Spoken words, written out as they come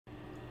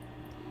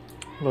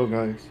Hello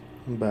guys,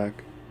 I'm back.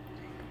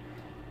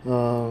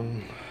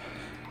 Um,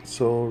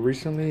 so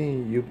recently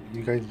you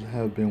guys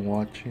have been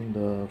watching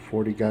the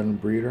 40-gallon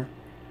breeder.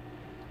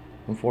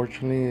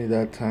 Unfortunately,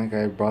 that tank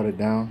I brought it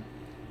down.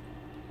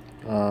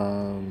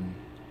 Um,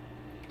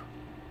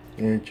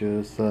 it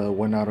just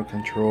went out of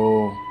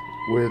control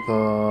with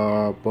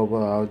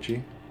bubble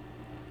algae.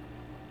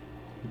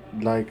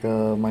 Like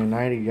my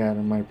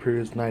 90-gallon, my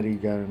previous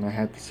 90-gallon, I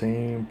had the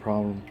same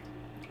problem.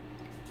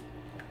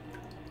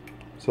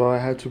 So I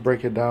had to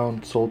break it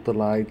down, sold the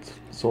lights,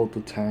 sold the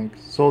tank,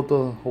 sold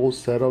the whole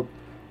setup,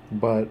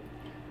 but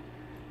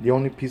the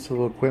only piece of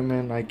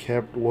equipment I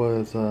kept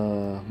was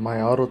my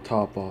auto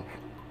top off.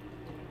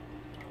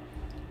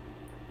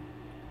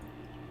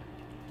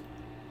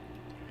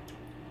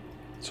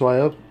 So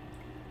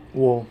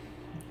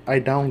I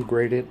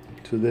downgraded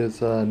to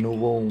this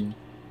Nuvo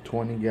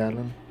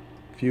 20-gallon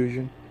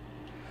Fusion.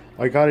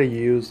 I got it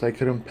used, I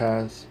couldn't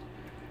pass.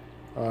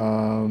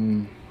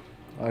 Um,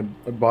 I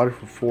bought it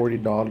for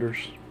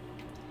 $40.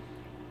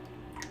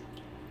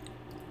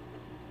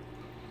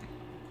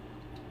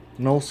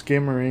 No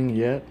skimmering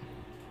yet.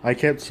 I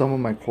kept some of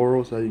my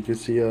corals, as you can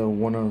see.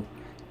 One of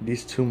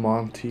these two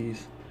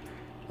Monties.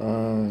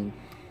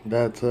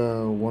 That's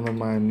one of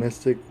my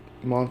Mystic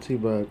Monty,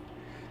 but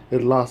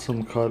it lost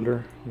some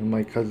color in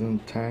my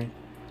cousin's tank.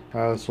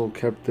 I also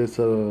kept this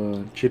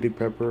chili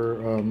pepper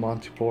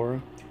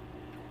Montipora.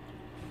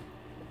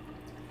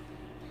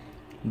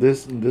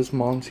 This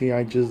Monty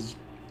I just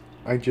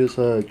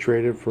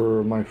traded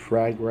for my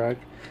frag rack.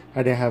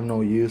 I didn't have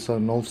no use,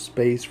 no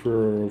space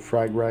for a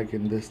frag rack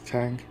in this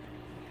tank.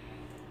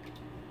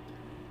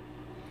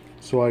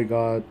 So I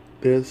got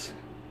this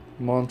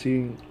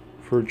Monty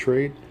for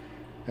trade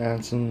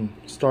and some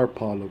star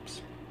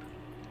polyps.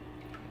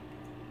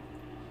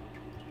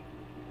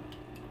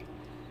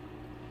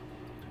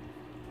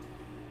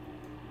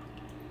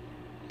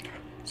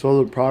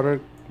 So the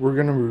product we're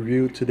gonna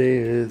review today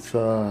is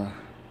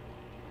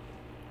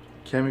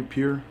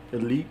Chemipure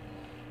Elite.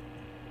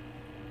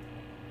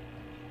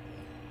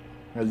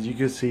 As you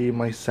can see,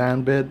 my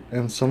sand bed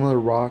and some of the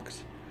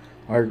rocks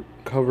are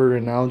covered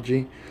in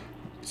algae.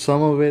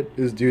 Some of it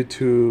is due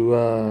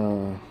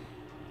to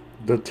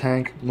the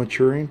tank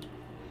maturing,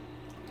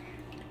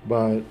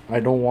 but I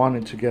don't want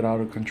it to get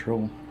out of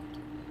control.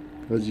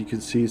 As you can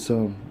see,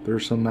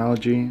 there's some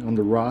algae on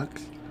the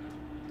rocks,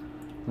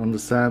 on the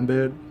sand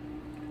bed.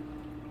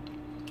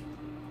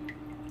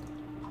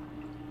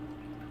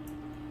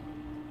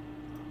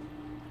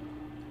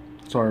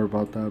 Sorry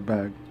about that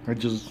bag. I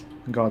just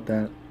got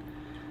that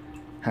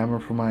hammer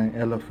for my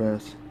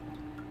LFS.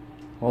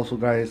 Also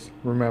guys,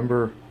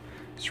 remember,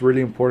 it's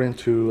really important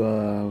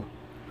to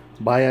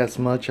buy as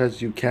much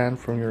as you can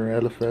from your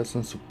LFS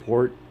and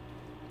support.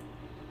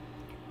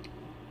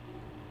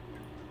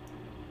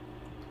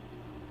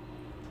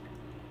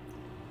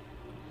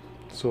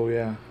 So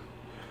yeah,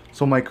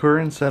 so my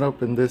current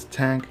setup in this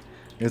tank,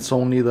 it's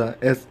only the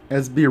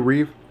SB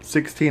Reef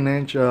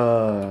 16-inch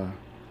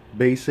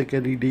basic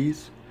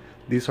LEDs.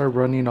 These are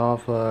running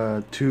off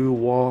 2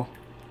 wall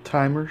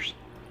timers.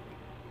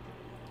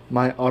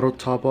 My auto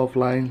top off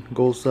line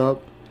goes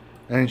up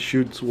and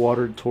shoots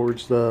water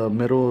towards the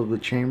middle of the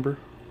chamber.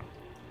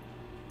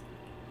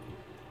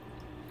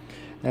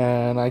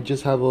 And I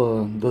just have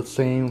the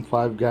same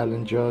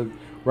 5-gallon jug.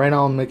 Right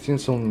now I'm mixing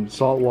some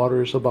salt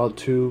water. It's about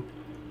 2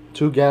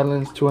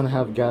 gallons,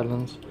 2.5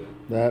 gallons.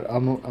 That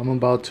I'm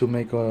about to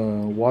make a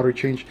water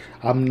change.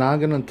 I'm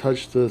not gonna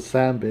touch the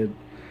sand bed.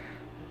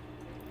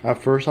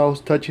 At first I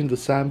was touching the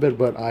sand bed,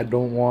 but I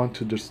don't want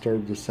to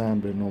disturb the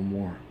sand bed no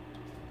more.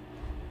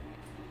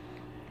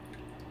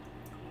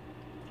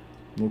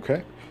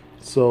 Okay,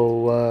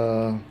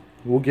 so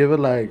we'll give it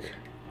like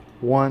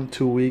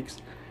 1-2 weeks,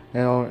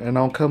 and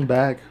I'll come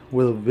back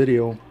with a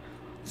video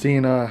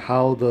seeing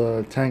how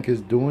the tank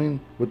is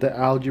doing with the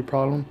algae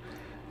problem,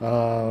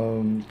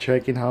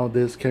 checking how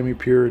this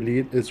Chemipure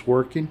Elite is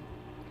working,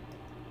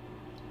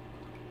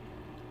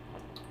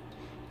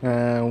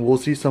 and we'll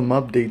see some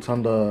updates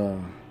on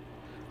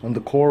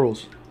the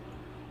corals.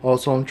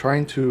 Also, I'm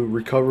trying to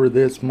recover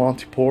this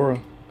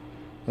Montipora.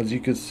 As you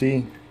can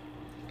see,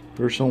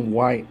 there's some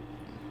white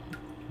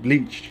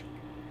bleached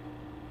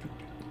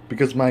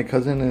because my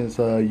cousin is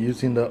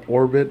using the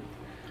Orbit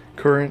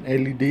current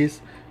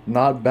LEDs,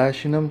 not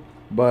bashing them,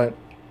 but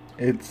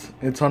it's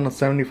on a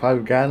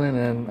 75-gallon,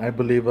 and I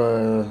believe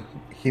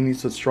he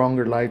needs a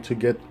stronger light to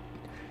get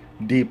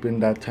deep in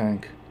that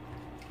tank.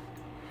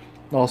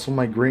 Also,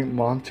 my green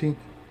Monty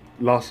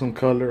lost some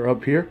color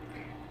up here,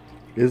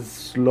 is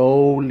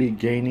slowly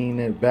gaining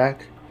it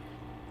back.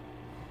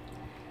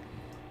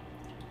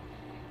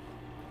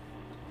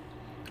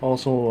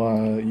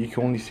 Also, you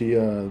can only see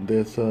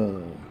this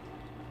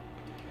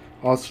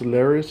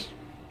Oscillaris,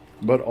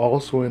 but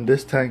also in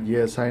this tank,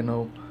 yes, I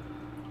know,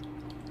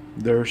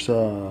 there's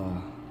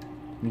a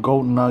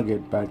gold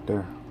nugget back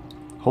there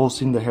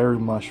hosting the hairy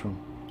mushroom.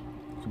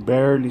 You can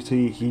barely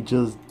see, he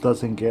just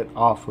doesn't get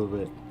off of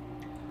it.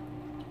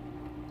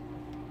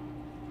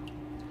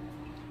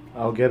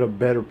 I'll get a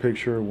better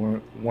picture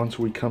once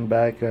we come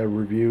back,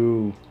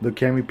 review the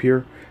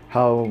Chemipure,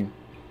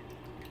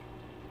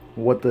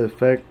 what the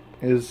effect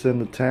is in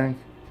the tank,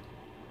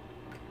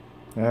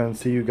 and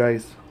see you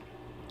guys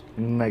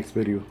in the next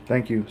video.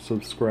 Thank you.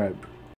 Subscribe.